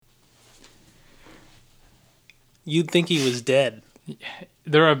You'd think he was dead.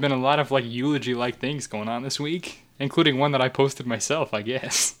 There have been a lot of eulogy-like things going on this week, including one that I posted myself, I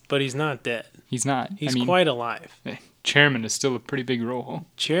guess. But he's not dead. He's not. He's quite alive. Chairman is still a pretty big role.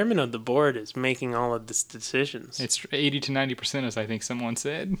 Chairman of the board is making all of these decisions. It's 80 to 90%, as I think someone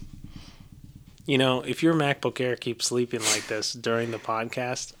said. If your MacBook Air keeps sleeping like this during the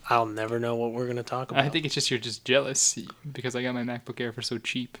podcast, I'll never know what we're going to talk about. I think you're just jealous because I got my MacBook Air for so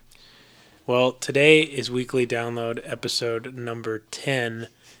cheap. Well, today is Weekly Download episode number 10,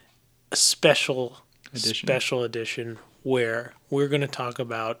 a special edition where we're going to talk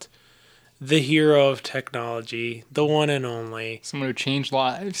about the hero of technology, the one and only. Someone who changed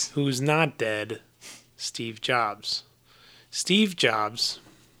lives. Who's not dead, Steve Jobs. Steve Jobs,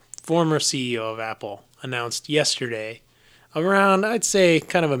 former CEO of Apple, announced yesterday around, I'd say,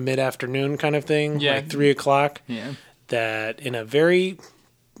 kind of a mid-afternoon kind of thing, like 3 o'clock, that in a very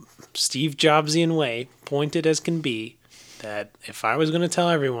Steve Jobsian way, pointed as can be, that if I was going to tell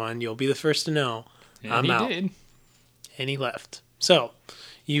everyone, you'll be the first to know, I'm out. Did. And he left. So,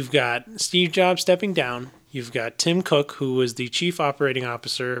 you've got Steve Jobs stepping down. You've got Tim Cook, who was the chief operating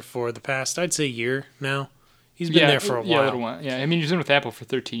officer for the past, I'd say, year now. He's been there for a while. Yeah, a little while. Yeah, I mean, he's been with Apple for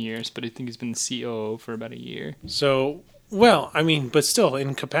 13 years, but I think he's been the COO for about a year. So, well, I mean, but still,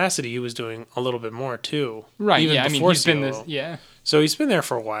 in capacity, he was doing a little bit more, too. Right, even yeah, I mean, he's COO. been this, yeah. So he's been there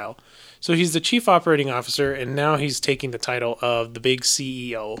for a while. So he's the chief operating officer, and now he's taking the title of the big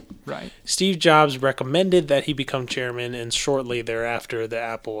CEO. Right. Steve Jobs recommended that he become chairman, and shortly thereafter, the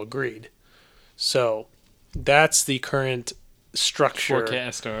Apple agreed. So that's the current structure.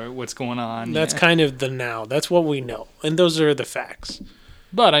 Forecast or what's going on. That's kind of the now. That's what we know. And those are the facts.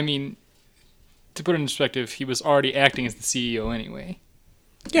 But, I mean, to put it in perspective, he was already acting as the CEO anyway.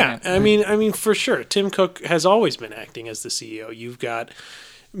 Yeah, I mean, for sure. Tim Cook has always been acting as the CEO. You've got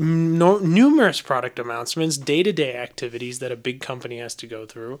numerous product announcements, day-to-day activities that a big company has to go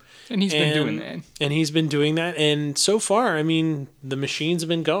through. And he's been doing that. And he's been doing that. And so far, I mean, the machine's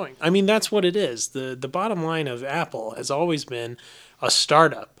been going. I mean, that's what it is. The bottom line of Apple has always been a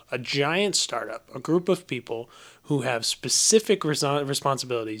startup, a giant startup, a group of people who have specific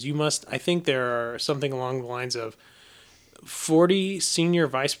responsibilities. I think there are something along the lines of 40 senior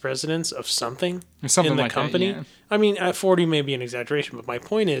vice presidents of something in the company. That, yeah. I mean, 40 may be an exaggeration, but my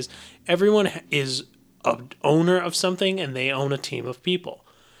point is everyone is an owner of something and they own a team of people.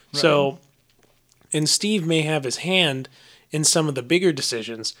 Right. So, and Steve may have his hand in some of the bigger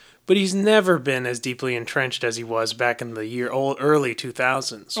decisions, but he's never been as deeply entrenched as he was back in the early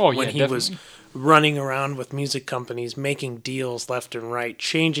 2000s when he was running around with music companies, making deals left and right,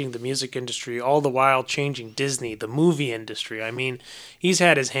 changing the music industry, all the while changing Disney, the movie industry. I mean, he's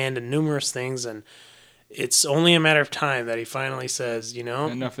had his hand in numerous things, and it's only a matter of time that he finally says,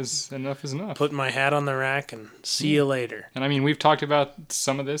 enough is enough. Put my hat on the rack and see you later. And I mean, we've talked about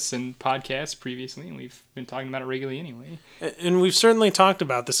some of this in podcasts previously, and we've been talking about it regularly anyway. And we've certainly talked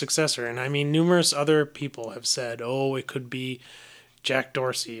about the successor, and I mean, numerous other people have said, it could be Jack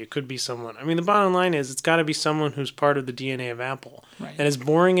Dorsey, it could be someone. I mean, the bottom line is it's got to be someone who's part of the DNA of Apple. Right. And as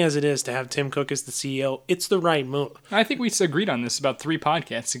boring as it is to have Tim Cook as the CEO, it's the right move. I think we agreed on this about 3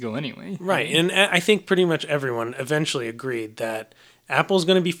 podcasts ago anyway. Right, and I think pretty much everyone eventually agreed that Apple's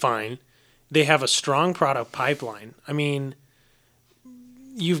going to be fine. They have a strong product pipeline. I mean,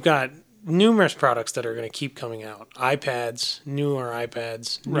 you've got numerous products that are going to keep coming out. iPads, newer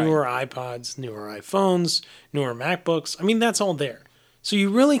iPads, newer iPods, newer iPhones, newer MacBooks. I mean, that's all there. So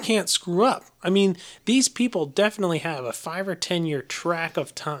you really can't screw up. I mean, these people definitely have a 5 or 10 year track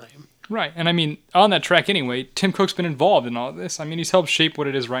of time. Right. And I mean, on that track anyway, Tim Cook's been involved in all of this. I mean, he's helped shape what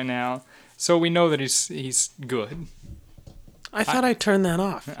it is right now. So we know that he's good. I thought I turned that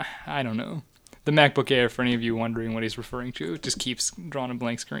off. I don't know. The MacBook Air, for any of you wondering what he's referring to, just keeps drawing a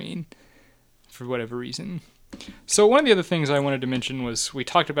blank screen for whatever reason. So one of the other things I wanted to mention was we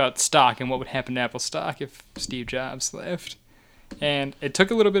talked about stock and what would happen to Apple stock if Steve Jobs left. And it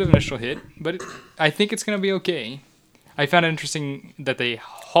took a little bit of an initial hit, but I think it's going to be okay. I found it interesting that they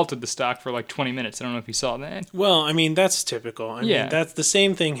halted the stock for 20 minutes. I don't know if you saw that. Well, I mean, that's typical. I mean, that's the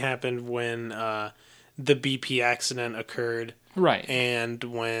same thing happened when the BP accident occurred. Right. And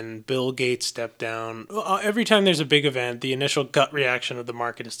when Bill Gates stepped down. Every time there's a big event, the initial gut reaction of the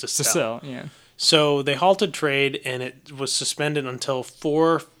market is to sell. To sell, yeah. So they halted trade, and it was suspended until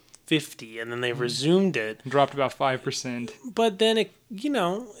 450, and then they resumed it. Dropped about 5%. But then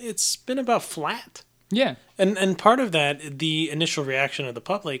it's been about flat. Yeah. And part of that, the initial reaction of the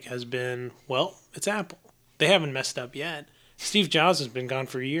public has been, well, it's Apple. They haven't messed up yet. Steve Jobs has been gone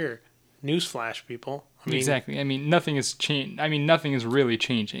for a year. Newsflash, people. Exactly. I mean, nothing has changed. I mean, nothing is really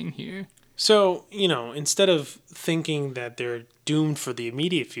changing here. So, instead of thinking that they're doomed for the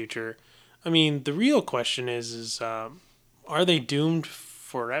immediate future, I mean, the real question is are they doomed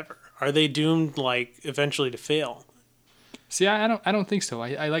forever? Are they doomed, like, eventually to fail? See, I don't think so.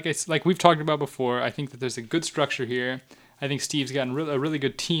 Like we've talked about before. I think that there's a good structure here. I think Steve's gotten a really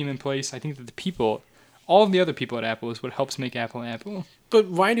good team in place. I think that the people, all of the other people at Apple, is what helps make Apple Apple. But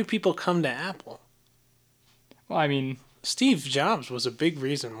why do people come to Apple? Well, I mean, Steve Jobs was a big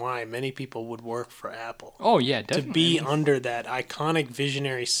reason why many people would work for Apple. oh yeah, definitely. To be under that iconic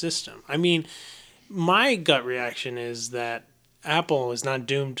visionary system. I mean, my gut reaction is that Apple is not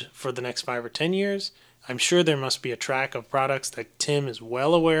doomed for the next 5 or 10 years. I'm sure there must be a track of products that Tim is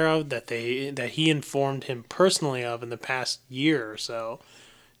well aware of, that he informed him personally of in the past year or so,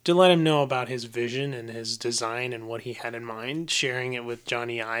 to let him know about his vision and his design and what he had in mind, sharing it with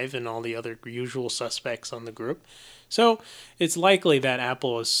Johnny Ive and all the other usual suspects on the group. So it's likely that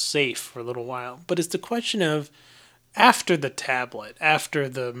Apple is safe for a little while. But it's the question of, after the tablet, after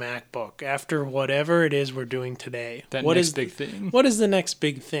the MacBook, after whatever it is we're doing today, What is big thing? What is the next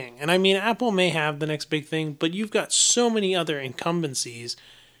big thing? And I mean, Apple may have the next big thing, but you've got so many other incumbencies,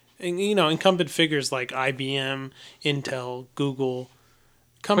 and incumbent figures like IBM, Intel, Google,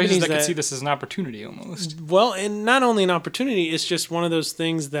 companies Places that could see this as an opportunity almost. Well, and not only an opportunity, it's just one of those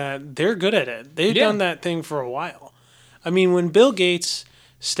things that they're good at it. They've done that thing for a while. I mean, when Bill Gates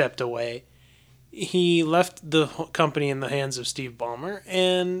stepped away, he left the company in the hands of Steve Ballmer,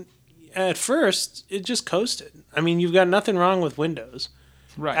 and at first, it just coasted. I mean, you've got nothing wrong with Windows.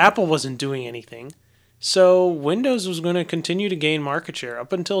 Right. Apple wasn't doing anything. So Windows was going to continue to gain market share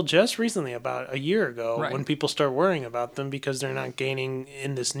up until just recently, about a year ago, Right. when people start worrying about them because they're not gaining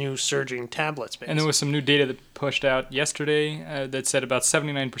in this new surging tablet space. And there was some new data that pushed out yesterday that said about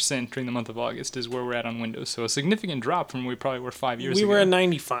 79% during the month of August is where we're at on Windows. So a significant drop from where we probably were 5 years ago. We were at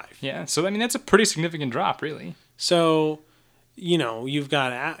 95. Yeah, so I mean that's a pretty significant drop, really. So, you've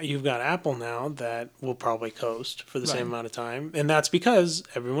got Apple now that will probably coast for the Right. same amount of time, and that's because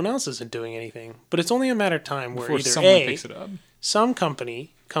everyone else isn't doing anything. But it's only a matter of time where Before either someone A, picks it up. some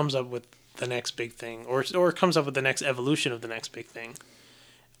company comes up with the next big thing, or comes up with the next evolution of the next big thing,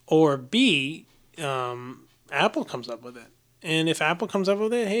 or B, Apple comes up with it. And if Apple comes up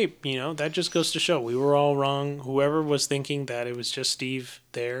with it, hey, that just goes to show we were all wrong. Whoever was thinking that it was just Steve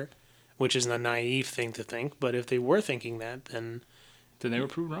there, which is a naive thing to think, but if they were thinking that, then Then they were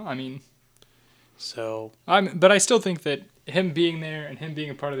proved wrong. I mean, so but I still think that him being there and him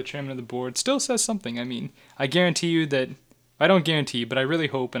being a part of the chairman of the board still says something. I mean, I guarantee you that I don't guarantee, but I really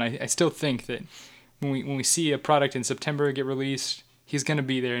hope, and I still think that when we see a product in September get released, he's going to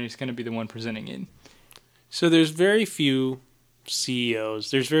be there and he's going to be the one presenting it. So there's very few CEOs,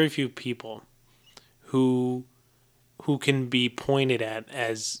 there's very few people who can be pointed at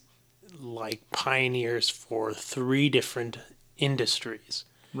as like pioneers for 3 different industries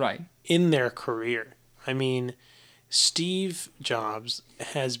Right. in their career. I mean, Steve Jobs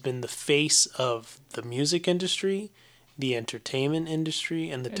has been the face of the music industry, the entertainment industry,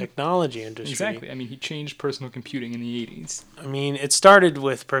 and the technology industry. Exactly. I mean, he changed personal computing in the 80s. I mean, it started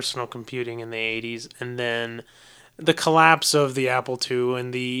with personal computing in the 80s, and then the collapse of the Apple II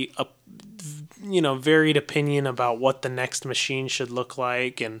and the varied opinion about what the next machine should look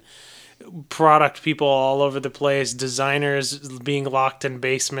like, and product people all over the place, designers being locked in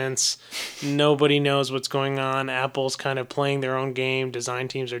basements, nobody knows what's going on. Apple's kind of playing their own game, design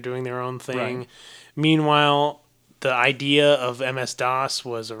teams are doing their own thing. Right. Meanwhile, the idea of MS-DOS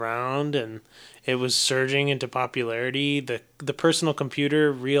was around and it was surging into popularity. The personal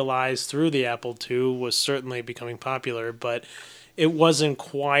computer, realized through the Apple II, was certainly becoming popular, but it wasn't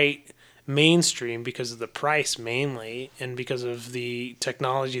quite mainstream because of the price mainly, and because of the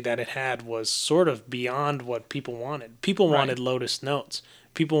technology that it had was sort of beyond what people wanted. People Right. wanted Lotus Notes.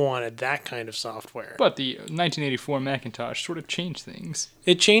 People wanted that kind of software. But the 1984 Macintosh sort of changed things.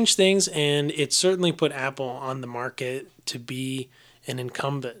 It changed things, and it certainly put Apple on the market to be an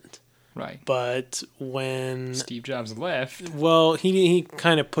incumbent. Right. But when Steve Jobs left. he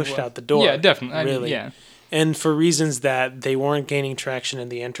kind of pushed out the door. Yeah, definitely. I mean, really. yeah. And for reasons that they weren't gaining traction in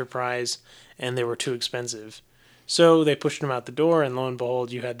the enterprise and they were too expensive. So they pushed them out the door, and lo and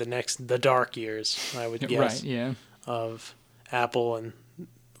behold, you had the dark years, I would guess, Right, yeah. of Apple and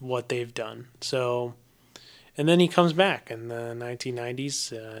what they've done. So, and then he comes back in the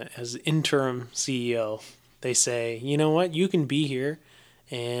 1990s as interim CEO. They say, you know what, you can be here,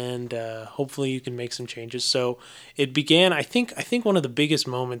 and hopefully you can make some changes. So it began. I think one of the biggest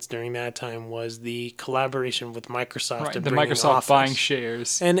moments during that time was the collaboration with Microsoft. Right, and the bringing Microsoft Office. buying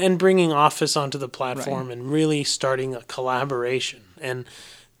shares. And bringing Office onto the platform Right. and really starting a collaboration. And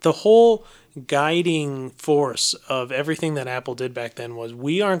the whole guiding force of everything that Apple did back then was,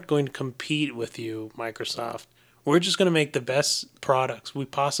 we aren't going to compete with you, Microsoft. We're just going to make the best products we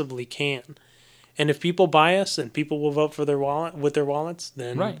possibly can. And if people buy us and people will vote for their wallet with their wallets,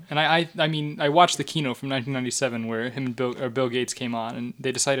 then Right. And I mean, I watched the keynote from 1997 where him and Bill Gates came on, and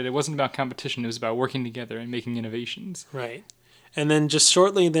they decided it wasn't about competition, it was about working together and making innovations. right. And then just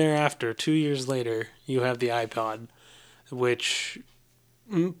shortly thereafter, 2 years later, you have the iPod, which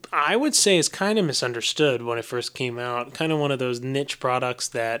I would say is kind of misunderstood when it first came out. Kind of one of those niche products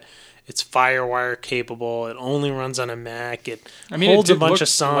that it's FireWire capable. It only runs on a Mac. It holds it a bunch looked of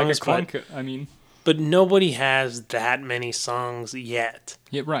songs, like I mean, but nobody has that many songs yet.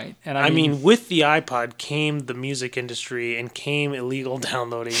 yeah, right. And I mean, with the iPod came the music industry and came illegal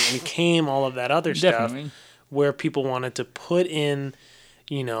downloading and came all of that other stuff definitely. where people wanted to put in,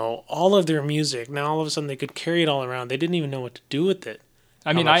 all of their music. Now all of a sudden they could carry it all around. They didn't even know what to do with it.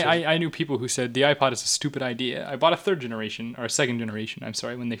 I mean, I knew people who said the iPod is a stupid idea. I bought a second generation, I'm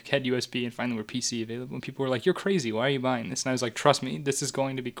sorry, when they had USB and finally were PC available. And people were like, "You're crazy. Why are you buying this?" And I was like, "Trust me, this is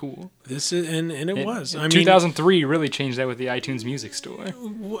going to be cool." This is and it was. I mean, 2003 really changed that with the iTunes Music Store.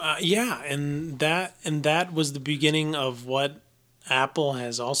 yeah, and that was the beginning of what Apple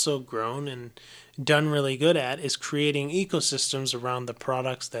has also grown and done really good at, is creating ecosystems around the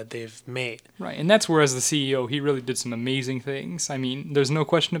products that they've made. Right, and that's where, as the CEO, he really did some amazing things. I mean, there's no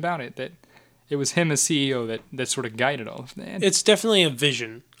question about it that it was him as CEO that sort of guided all of that. It's definitely a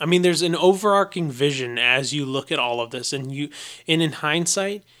vision. I mean, there's an overarching vision as you look at all of this, and in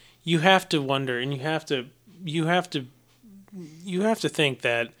hindsight, you have to wonder, and you have to think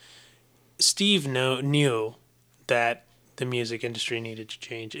that Steve knew that the music industry needed to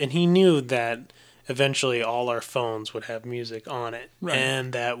change, and he knew that eventually all our phones would have music on it, right,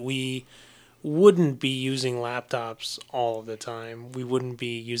 and that we wouldn't be using laptops all of the time. We wouldn't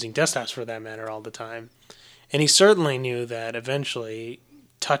be using desktops for that matter all the time. And he certainly knew that eventually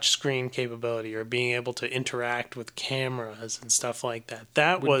touchscreen capability or being able to interact with cameras and stuff like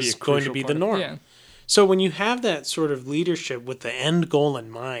that was going to be the norm. Yeah. So when you have that sort of leadership with the end goal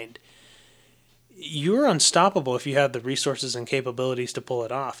in mind, you're unstoppable if you have the resources and capabilities to pull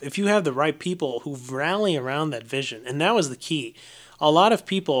it off. If you have the right people who rally around that vision, and that was the key. A lot of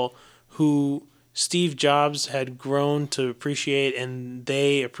people who Steve Jobs had grown to appreciate, and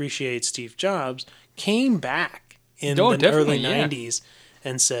they appreciate Steve Jobs, came back in the early 90s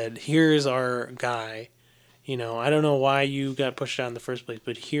and said, here's our guy. I don't know why you got pushed out in the first place,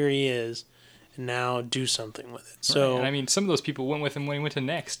 but here he is. Now do something with it. So, right. And I mean, some of those people went with him when he went to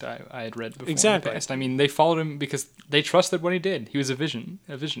Next. I had read before. Exactly. In the past. I mean, they followed him because they trusted what he did. He was a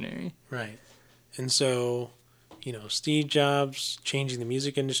visionary. Right. And so, Steve Jobs changing the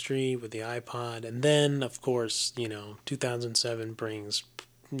music industry with the iPod, and then of course, 2007 brings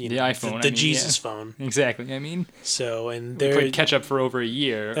the iPhone, the Jesus phone. Exactly. I mean, so and they they're played catch up for over a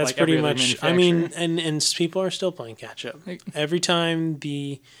year. That's like pretty every other much. I mean, manufacturer. and people are still playing catch up. Every time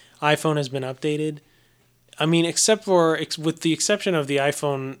the iPhone has been updated, I mean, with the exception of the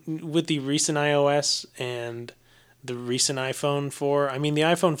iPhone, with the recent iOS and the recent iPhone 4. I mean, the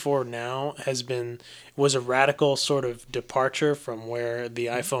iPhone 4 now was a radical sort of departure from where the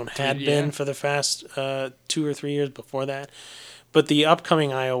iPhone had been for the past 2 or 3 years before that. But the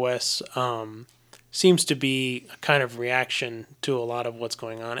upcoming iOS seems to be a kind of reaction to a lot of what's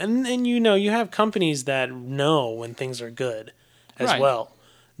going on. And you have companies that know when things are good as well.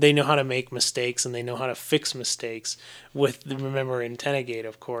 They know how to make mistakes and they know how to fix mistakes. Remember AntennaGate,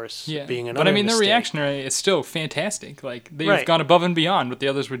 of course, being another. But I mean, mistake. their reaction rate is still fantastic. Like they've gone above and beyond what the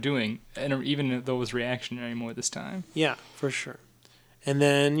others were doing, and even though it was reactionary more this time. Yeah, for sure. And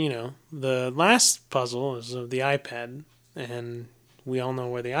then the last puzzle is of the iPad, and we all know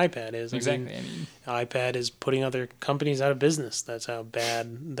where the iPad is. Exactly. I mean, iPad is putting other companies out of business. That's how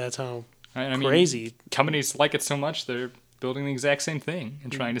bad. That's how crazy. Mean, companies like it so much they're building the exact same thing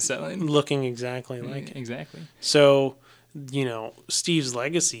and trying to sell it. Looking exactly like it. Exactly. So, Steve's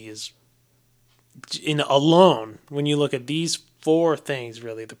legacy is alone, when you look at these four things,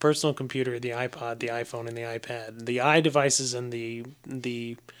 really, the personal computer, the iPod, the iPhone, and the iPad, the iDevices and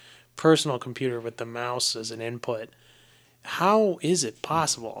the personal computer with the mouse as an input, how is it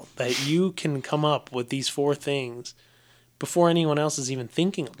possible that you can come up with these four things before anyone else is even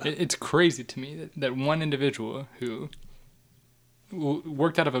thinking about it? It's crazy to me that one individual who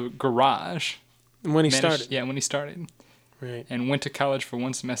worked out of a garage when he started. Yeah, when he started. Right. And went to college for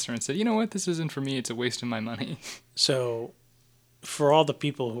one semester and said, you know what, this isn't for me, it's a waste of my money. So, for all the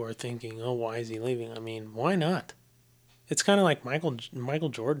people who are thinking, oh, why is he leaving? I mean, why not? It's kind of like Michael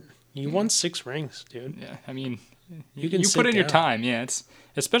Jordan. You won 6 rings, dude. Yeah, I mean, You can put in your down. time. Yeah, it's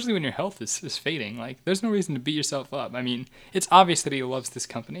especially when your health is fading. Like, there's no reason to beat yourself up. I mean, it's obvious that he loves this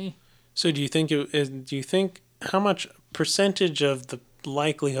company. So do you think how much percentage of the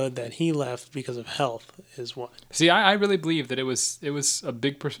likelihood that he left because of health is what? See, I really believe that it was a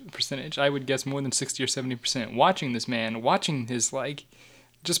big percentage. I would guess more than 60 or 70%. Watching this man, watching his like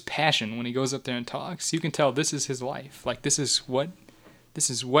just passion when he goes up there and talks, you can tell this is his life. Like, this is what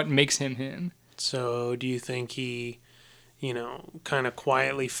makes him him. So do you think he, kind of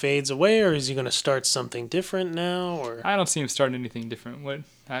quietly fades away, or is he going to start something different now? Or I don't see him starting anything different.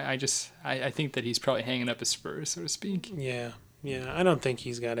 I think that he's probably hanging up his spurs, so to speak. yeah, I don't think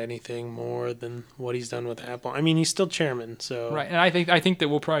he's got anything more than what he's done with Apple. I mean, he's still chairman, so Right, and I think that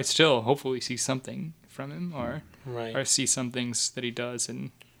we'll probably still hopefully see something from him, or right. see some things that he does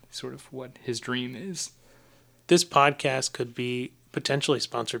and sort of what his dream is. This podcast could be potentially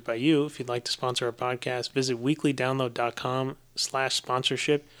sponsored by you. If you'd like to sponsor our podcast, visit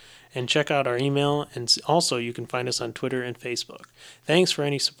weeklydownload.com/sponsorship and check out our email. And also, you can find us on Twitter and Facebook. Thanks for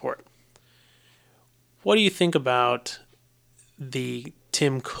any support. What do you think about the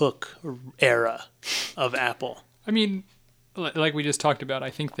Tim Cook era of Apple? I mean, like we just talked about,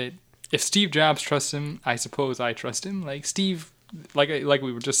 I think that if Steve Jobs trusts him, I suppose I trust him. Like Steve, like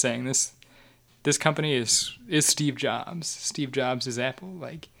we were just saying, this company is Steve Jobs. Steve Jobs is Apple.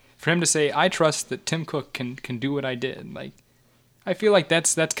 Like, for him to say, I trust that Tim Cook can do what I did. Like, I feel like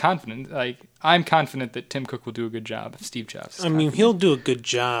that's confident. Like, I'm confident that Tim Cook will do a good job if Steve Jobs is confident. He'll do a good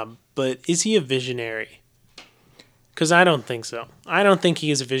job, but is he a visionary? Because I don't think so. I don't think he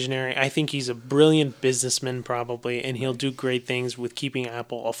is a visionary. I think he's a brilliant businessman, probably, and he'll do great things with keeping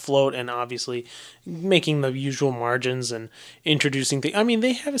Apple afloat and obviously making the usual margins and introducing things. I mean,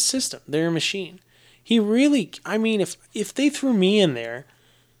 they have a system. They're a machine. He really, if they threw me in there,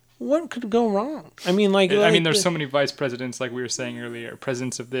 what could go wrong? There's so many vice presidents, like we were saying earlier,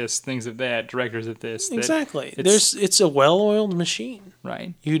 presidents of this, things of that, directors of this. Exactly. It's a well-oiled machine.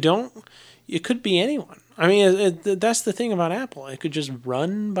 Right. It could be anyone. I mean, that's the thing about Apple. It could just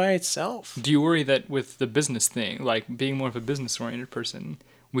run by itself. Do you worry that with the business thing, like being more of a business-oriented person,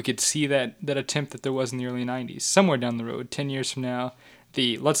 we could see that attempt that there was in the early 90s, somewhere down the road, 10 years from now,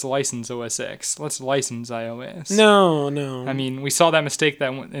 let's license OS X, let's license iOS. No. I mean, we saw that mistake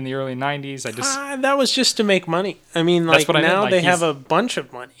that in the early 90s. That was just to make money. I mean, like, now they have a bunch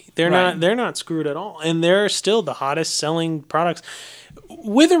of money. They're not screwed at all. And they're still the hottest selling products.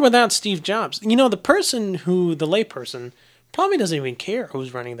 With or without Steve Jobs, the layperson probably doesn't even care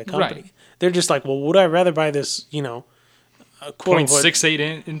who's running the company. Right. They're just like, well, would I rather buy this, quote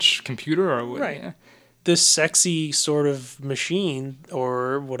 0.68 inch computer or what? Right. Yeah. This sexy sort of machine,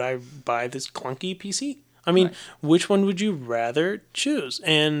 or would I buy this clunky PC? I mean, Which one would you rather choose?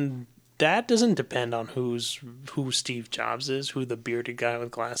 And that doesn't depend on who Steve Jobs is, who the bearded guy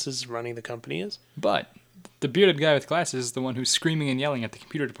with glasses running the company is. But the bearded guy with glasses is the one who's screaming and yelling at the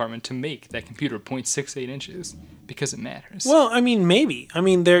computer department to make that computer 0.68 inches because it matters. Well, I mean, maybe. I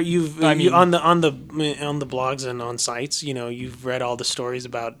mean, on the blogs and on sites, you've read all the stories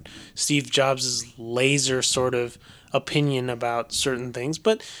about Steve Jobs' laser sort of opinion about certain things,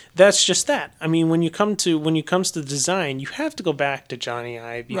 but that's just that. I mean, when it comes to design, you have to go back to Johnny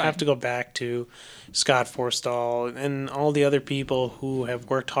Ive. You have to go back to Scott Forstall and all the other people who have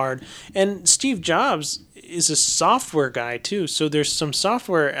worked hard. And Steve Jobs is a software guy too, so there's some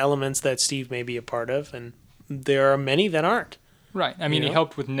software elements that Steve may be a part of, and there are many that aren't. Right. I mean, he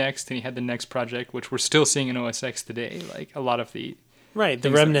helped with Next, and he had the Next project, which we're still seeing in OS X today. Like, a lot of the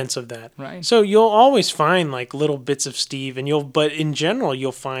the remnants of that. Right. So you'll always find like little bits of Steve, but in general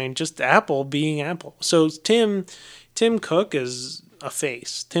you'll find just Apple being Apple. So Tim Cook is a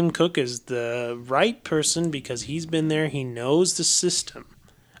face. Tim Cook is the right person because he's been there. He knows the system.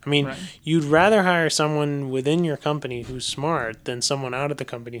 I mean, You'd rather hire someone within your company who's smart than someone out of the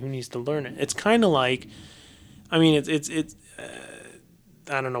company who needs to learn it. It's kind of like, I mean, it's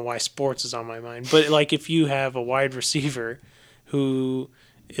I don't know why sports is on my mind, but like if you have a wide receiver who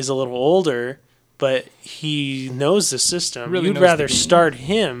is a little older, but he knows the system, you'd rather start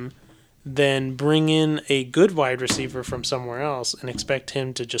him than bring in a good wide receiver from somewhere else and expect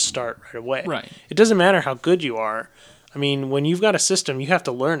him to just start right away. Right. It doesn't matter how good you are. I mean, when you've got a system, you have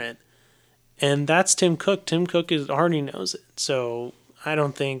to learn it. And that's Tim Cook. Tim Cook already knows it. So I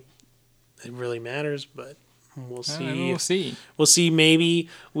don't think it really matters, but we'll see. We'll see. We'll see. Maybe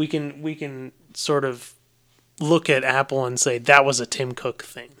we can sort of look at Apple and say that was a Tim Cook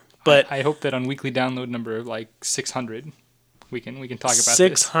thing. But I hope that on weekly download number like 600, we can talk about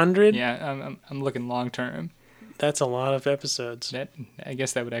 600. Yeah, I'm looking long term. That's a lot of episodes. I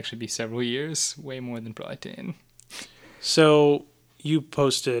guess that would actually be several years, way more than probably 10. So you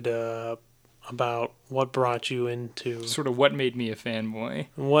posted about what brought you into, Sort of what made me a fanboy.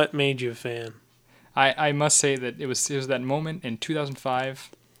 what made you a fan. I must say that it was that moment in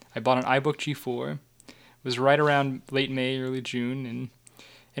 2005. I bought an iBook G4. It was right around late May, early June, and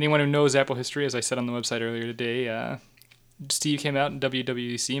anyone who knows Apple history, as I said on the website earlier today, Steve came out in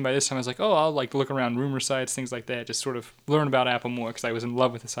WWDC, and by this time I was like, oh, I'll like look around rumor sites, things like that, just sort of learn about Apple more because I was in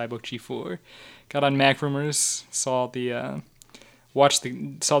love with this iBook G4. Got on Mac Rumors, saw the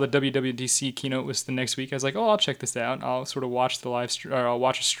WWDC keynote was the next week. I was like, oh, I'll check this out. I'll sort of watch the or I'll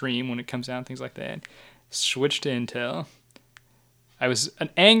watch a stream when it comes out, things like that. Switched to Intel. I was an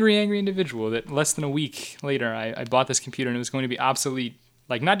angry individual that less than a week later I bought this computer and it was going to be obsolete.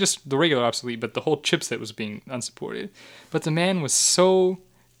 Like, not just the regular obsolete, but the whole chipset was being unsupported. But the man was so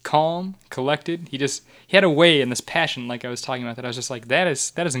calm, collected. He had a way and this passion, like I was talking about, that I was just like, that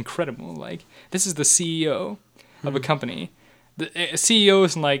is incredible. Like, this is the CEO of a company. The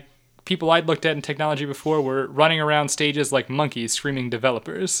CEOs and, like, people I'd looked at in technology before were running around stages like monkeys screaming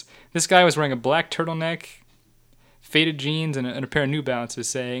developers. This guy was wearing a black turtleneck, faded jeans, and a pair of New Balances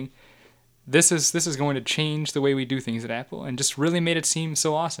saying, this is going to change the way we do things at Apple, and just really made it seem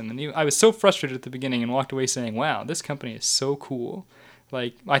so awesome. And I was so frustrated at the beginning and walked away saying, wow, this company is so cool.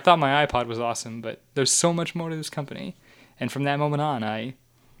 Like, I thought my iPod was awesome, but there's so much more to this company. And from that moment on, I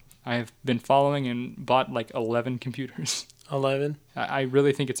have been following and bought like 11 computers. 11? I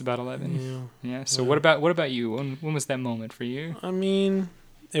really think it's about 11. Yeah. So what about you? When was that moment for you? I mean,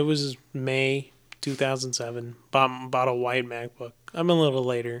 it was May 2007. Bought a white MacBook. I'm a little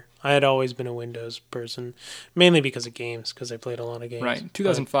later. I had always been a Windows person, mainly because of games, because I played a lot of games. Right.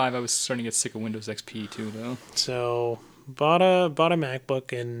 2005, I was starting to get sick of Windows XP too, though. So bought a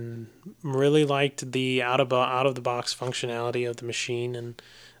MacBook and really liked the out of the box functionality of the machine and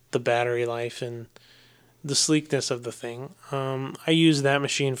the battery life and the sleekness of the thing. I used that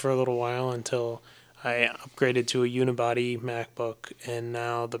machine for a little while until I upgraded to a unibody MacBook, and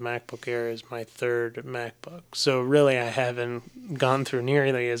now the MacBook Air is my third MacBook. So really, I haven't gone through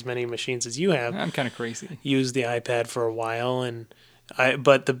nearly as many machines as you have. I'm kind of crazy. Used the iPad for a while,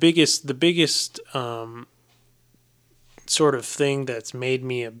 but the biggest sort of thing that's made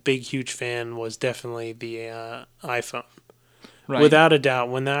me a big, huge fan was definitely the iPhone. Right. Without a doubt,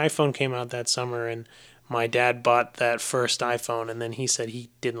 when the iPhone came out that summer and my dad bought that first iPhone, and then he said he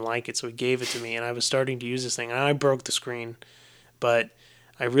didn't like it, so he gave it to me, and I was starting to use this thing, and I broke the screen, but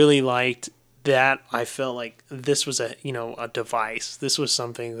I really liked that. I felt like this was a device. This was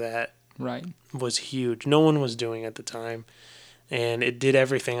something that was huge. No one was doing at the time, and it did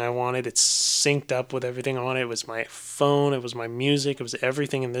everything I wanted. It synced up with everything I wanted. It was my phone. It was my music. It was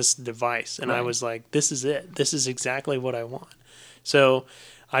everything in this device, and I was like, this is it. This is exactly what I want. So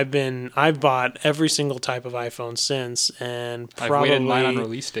I've bought every single type of iPhone since, and probably I've waited in line on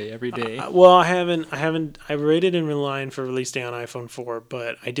release day every day. Well, I waited in line for release day on iPhone 4,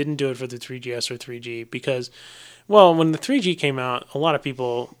 but I didn't do it for the 3GS or 3G because, well, when the 3G came out, a lot of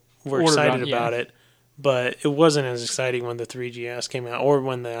people were excited about it, but it wasn't as exciting when the 3GS came out or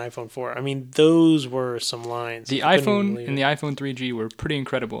when the iPhone 4. I mean, those were some lines. The iPhone and the iPhone 3G were pretty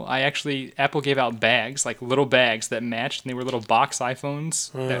incredible. Apple gave out bags, like little bags that matched, and they were little box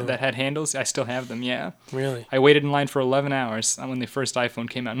iPhones that had handles. I still have them, yeah. Really? I waited in line for 11 hours when the first iPhone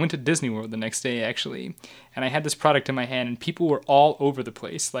came out and went to Disney World the next day, actually. And I had this product in my hand, and people were all over the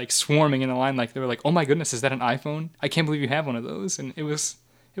place, like swarming in the line. Like, they were like, oh my goodness, is that an iPhone? I can't believe you have one of those. And it was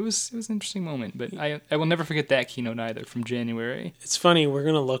an interesting moment, but I will never forget that keynote either from January. It's funny, we're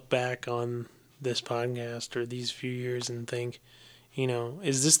going to look back on this podcast or these few years and think,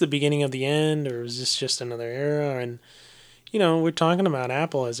 is this the beginning of the end, or is this just another era? And, we're talking about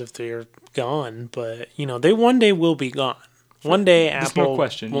Apple as if they're gone, but, they one day will be gone. One day Apple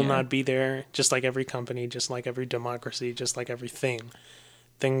will not be there, just like every company, just like every democracy, just like everything.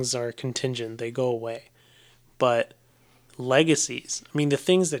 Things are contingent. They go away. But legacies, I mean, the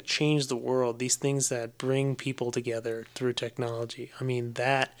things that change the world, these things that bring people together through technology, I mean,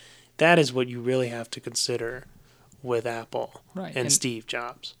 that is what you really have to consider with Apple and Steve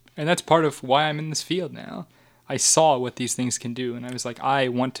Jobs. And that's part of why I'm in this field now. I saw what these things can do, and I was like, I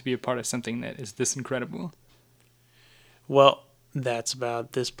want to be a part of something that is this incredible. Well, that's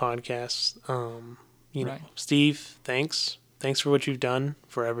about this podcast. Steve, thanks. Thanks for what you've done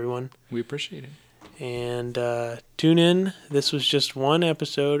for everyone. We appreciate it. And tune in. This was just one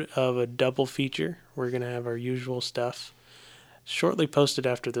episode of a double feature. We're going to have our usual stuff shortly posted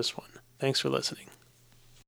after this one. Thanks for listening.